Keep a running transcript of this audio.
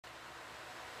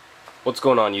What's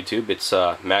going on YouTube? It's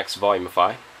Max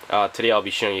Volumify. Today I'll be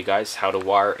showing you guys how to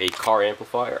wire a car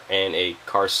amplifier and a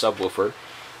car subwoofer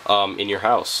in your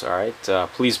house. Alright,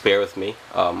 please bear with me.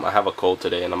 I have a cold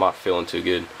today and I'm not feeling too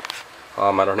good.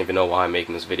 I don't even know why I'm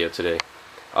making this video today.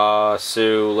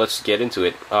 So let's get into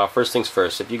it. First things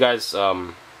first, if you guys are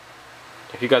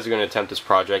going to attempt this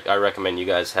project, I recommend you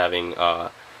guys having a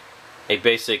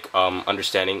basic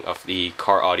understanding of the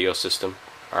car audio system.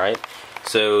 Alright,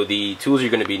 so the tools you're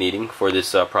going to be needing for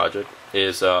this project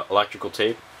is electrical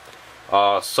tape,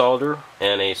 solder,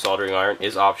 and a soldering iron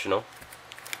is optional,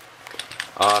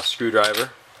 screwdriver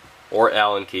or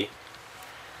Allen key,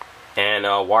 and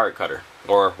a wire cutter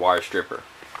or wire stripper.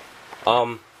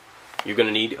 You're going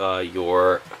to need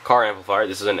your car amplifier.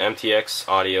 This is an MTX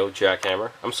audio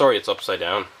jackhammer. I'm sorry it's upside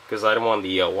down because I don't want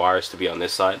the wires to be on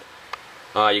this side.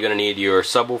 You're going to need your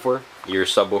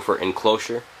subwoofer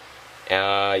enclosure.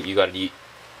 You got to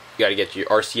get your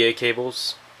RCA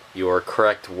cables, your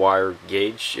correct wire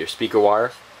gauge, your speaker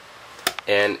wire,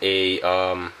 and a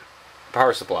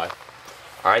power supply.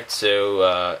 Alright,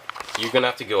 so you're gonna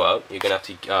have to go out. You're gonna have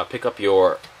to pick up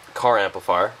your car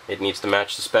amplifier. It needs to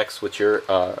match the specs with your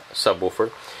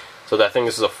subwoofer. So I think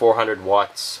this is a 400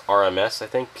 watts RMS. I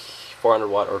think 400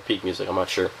 watt or peak music. I'm not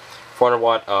sure. 400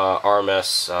 watt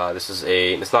RMS.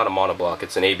 It's not a monoblock.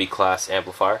 It's an AB class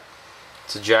amplifier.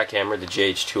 It's a jackhammer, the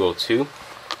JH202.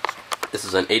 This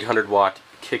is an 800 watt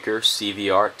kicker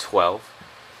CVR 12.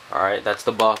 Alright, that's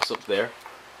the box up there.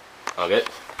 Okay.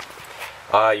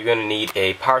 You're going to need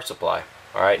a power supply.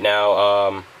 Alright,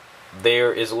 now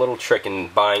there is a little trick in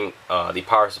buying the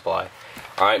power supply.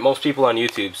 Alright, most people on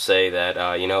YouTube say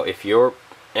that you know, if your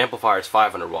amplifier is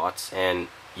 500 watts and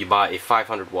you buy a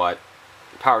 500 watt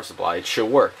power supply, it should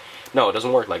work. No, it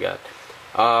doesn't work like that.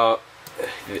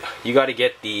 You got to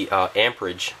get the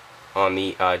amperage on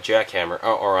the jackhammer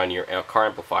or on your car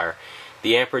amplifier.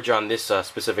 The amperage on this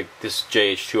this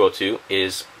JH202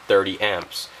 is 30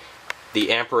 amps.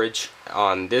 The amperage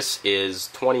on this is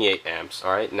 28 amps.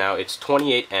 Alright, now it's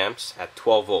 28 amps at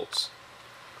 12 volts.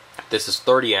 This is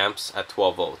 30 amps at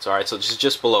 12 volts. Alright, so this is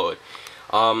just below it.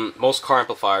 Most car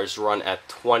amplifiers run at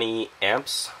 20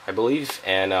 amps, I believe,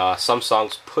 and some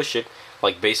songs push it,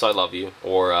 like Bass I Love You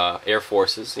or Air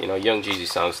Forces, you know, Young Jeezy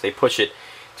songs, they push it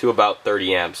to about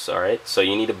 30 amps. Alright, so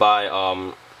you need to buy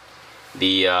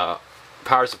the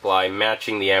power supply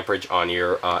matching the amperage on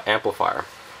your amplifier.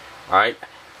 Alright,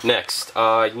 next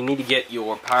you need to get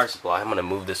your power supply. I'm going to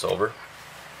move this over.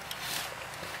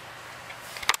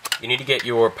 You need to get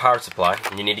your power supply,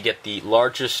 and you need to get the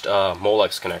largest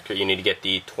Molex connector. You need to get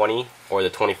the 20 or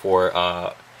the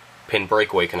 24 pin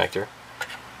breakaway connector.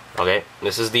 Okay,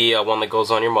 this is the one that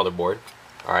goes on your motherboard.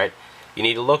 Alright, you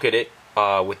need to look at it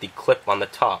with the clip on the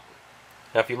top.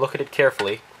 Now if you look at it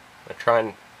carefully, I'll try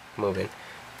and move in.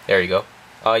 There you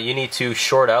go. You need to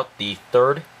short out the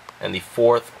third and the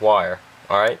fourth wire.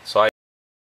 Alright, so I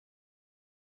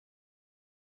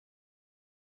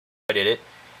did it.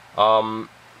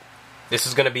 This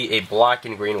is going to be a black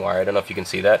and green wire. I don't know if you can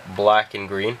see that. Black and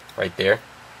green right there.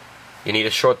 You need to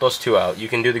short those two out. You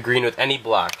can do the green with any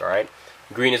black, alright?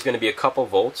 Green is going to be a couple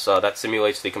volts. That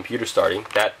simulates the computer starting.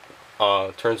 That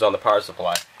turns on the power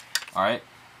supply. Alright?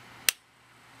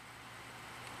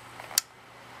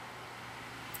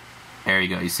 There you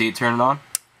go. You see it turning on?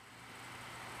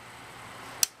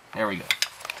 There we go.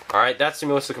 Alright, that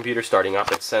simulates the computer starting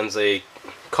up. It sends a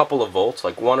couple of volts,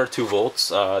 like 1 or 2 volts,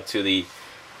 to the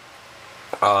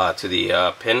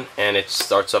pin, and it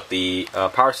starts up the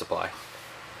power supply.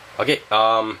 Okay,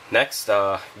 next,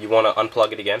 you want to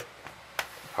unplug it again.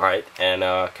 Alright, and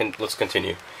let's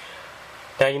continue.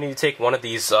 Now you need to take one of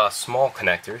these small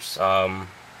connectors.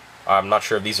 I'm not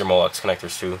sure if these are Molex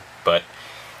connectors too, but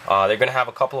they're going to have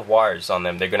a couple of wires on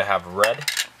them. They're going to have red,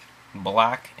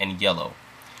 black, and yellow.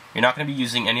 You're not going to be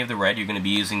using any of the red, you're going to be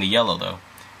using the yellow though.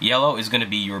 Yellow is going to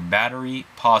be your battery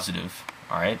positive,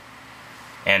 alright?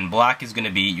 And black is going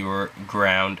to be your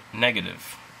ground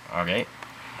negative, okay?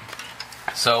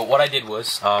 So what I did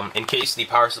was, in case the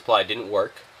power supply didn't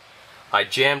work, I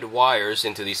jammed wires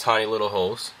into these tiny little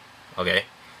holes, okay?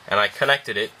 And I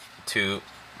connected it to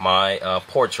my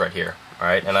ports right here,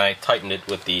 alright? And I tightened it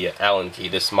with the Allen key.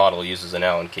 This model uses an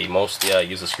Allen key. Most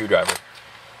use a screwdriver.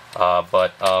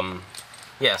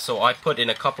 Yeah, so I put in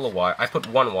a couple of wires. I put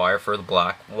one wire for the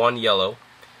black, one yellow,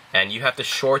 and you have to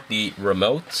short the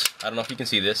remote. I don't know if you can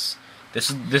see this.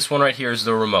 This one right here is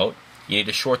the remote. You need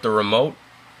to short the remote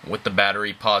with the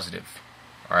battery positive.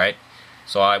 Alright?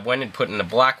 So I went and put in the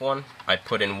black one, I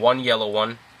put in one yellow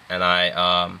one, and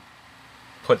I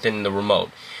put in the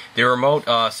remote. The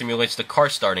remote simulates the car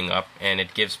starting up, and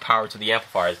it gives power to the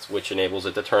amplifier, which enables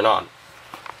it to turn on.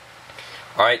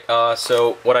 Alright,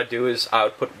 so what I do is I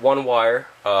would put one wire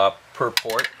per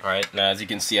port. Alright, now as you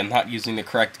can see, I'm not using the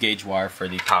correct gauge wire for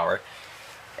the power.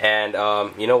 And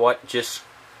you know what, just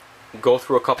go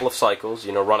through a couple of cycles,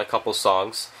 you know, run a couple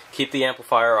songs, keep the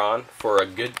amplifier on for a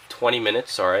good 20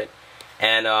 minutes, alright,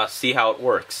 and see how it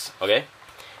works, okay?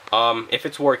 If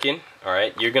it's working,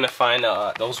 alright, you're gonna find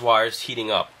those wires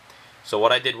heating up. So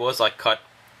what I did was I cut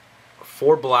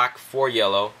 4 black, 4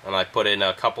 yellow, and I put in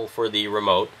a couple for the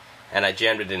remote, and I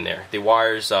jammed it in there. The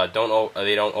wires don't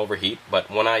overheat, but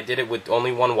when I did it with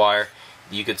only one wire,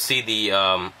 you could see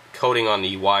the coating on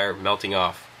the wire melting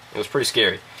off. It was pretty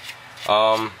scary.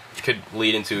 It could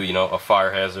lead into, you know, a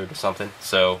fire hazard or something.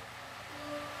 So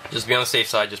just be on the safe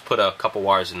side. Just put a couple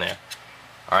wires in there.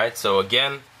 All right. So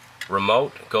again,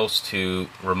 remote goes to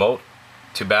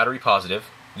battery positive.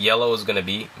 Yellow is going to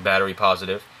be battery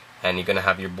positive, and you're going to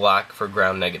have your black for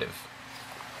ground negative.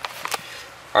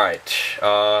 All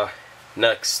right.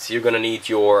 Next, you're going to need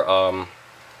your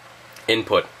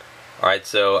input. All right.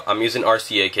 So I'm using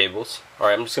RCA cables. All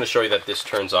right. I'm just going to show you that this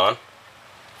turns on.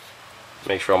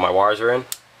 Make sure all my wires are in.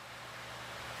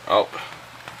 Oh,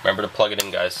 remember to plug it in,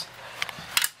 guys.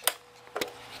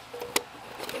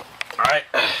 Alright.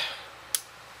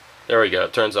 There we go,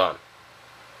 it turns on.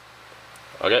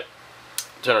 Okay,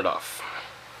 turn it off.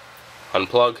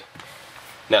 Unplug.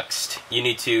 Next, you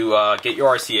need to get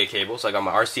your RCA cables. I got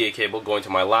my RCA cable going to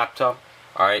my laptop.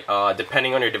 Alright,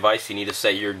 depending on your device, you need to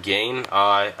set your gain.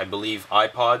 I believe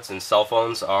iPods and cell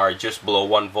phones are just below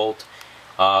 1 volt.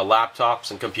 Laptops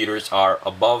and computers are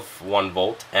above 1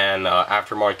 volt, and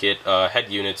aftermarket head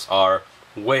units are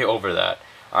way over that.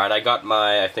 Alright, I got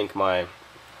I think my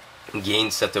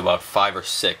gain set to about 5 or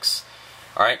 6.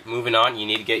 Alright, moving on, you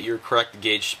need to get your correct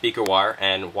gauge speaker wire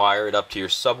and wire it up to your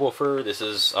subwoofer. This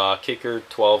is Kicker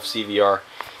 12 CVR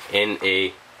in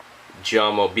a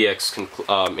Jamo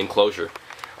BX enclosure.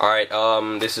 Alright,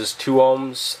 this is 2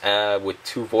 ohms with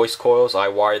 2 voice coils. I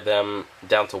wired them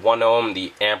down to 1 ohm.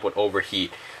 The amp would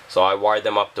overheat. So I wired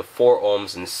them up to 4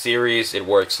 ohms in series. It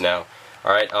works now.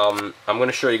 Alright, I'm going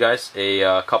to show you guys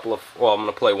a couple of, well, I'm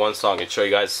going to play one song and show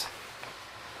you guys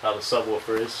how the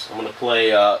subwoofer is. I'm going to play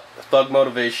Thug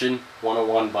Motivation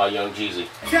 101 by Young Jeezy.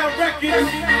 Count records.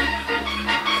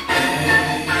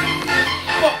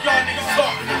 Fuck y'all niggas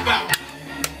talking about.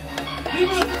 Leave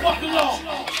it the fuck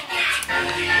alone.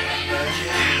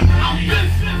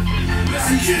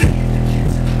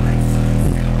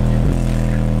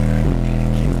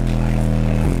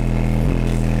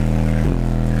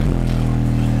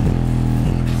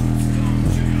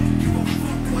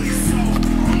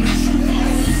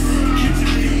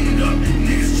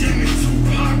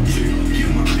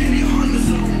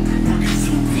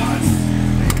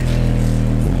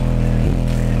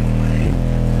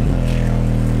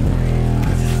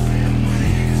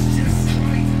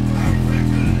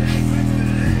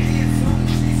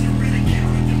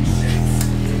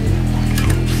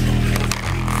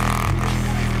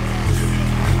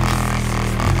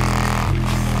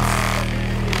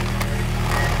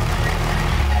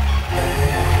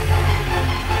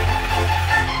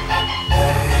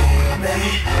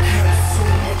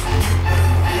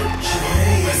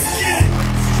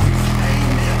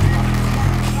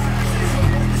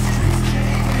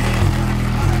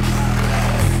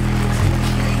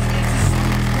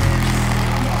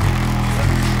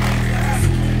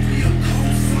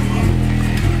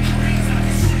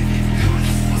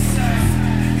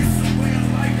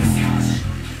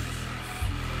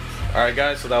 Alright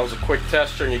guys, so that was a quick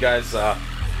test showing you guys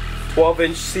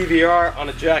 12-inch CVR on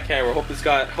a jackhammer. Hope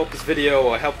this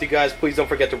video helped you guys. Please don't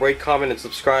forget to rate, comment, and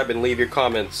subscribe, and leave your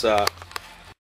comments.